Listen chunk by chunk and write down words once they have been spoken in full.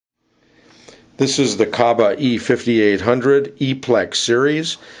This is the Kaba E-5800 E-Plex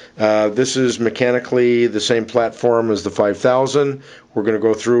series. This is mechanically the same platform as the 5000. We're going to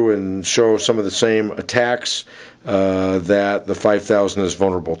go through and show some of the same attacks that the 5000 is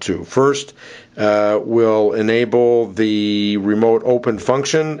vulnerable to. First, we'll enable the remote open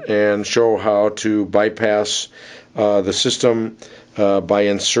function and show how to bypass the system by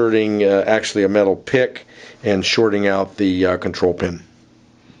inserting actually a metal pick and shorting out the control pin.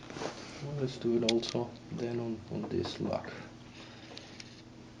 Let's do it also then on this lock.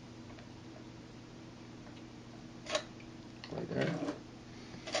 Right there.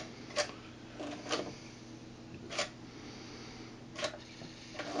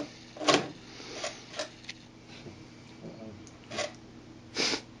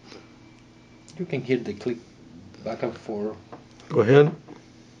 You can hear the click back and forth. Go ahead.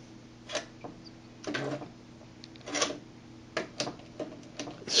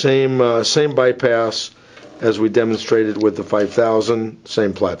 Same bypass as we demonstrated with the 5000,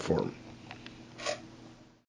 same platform.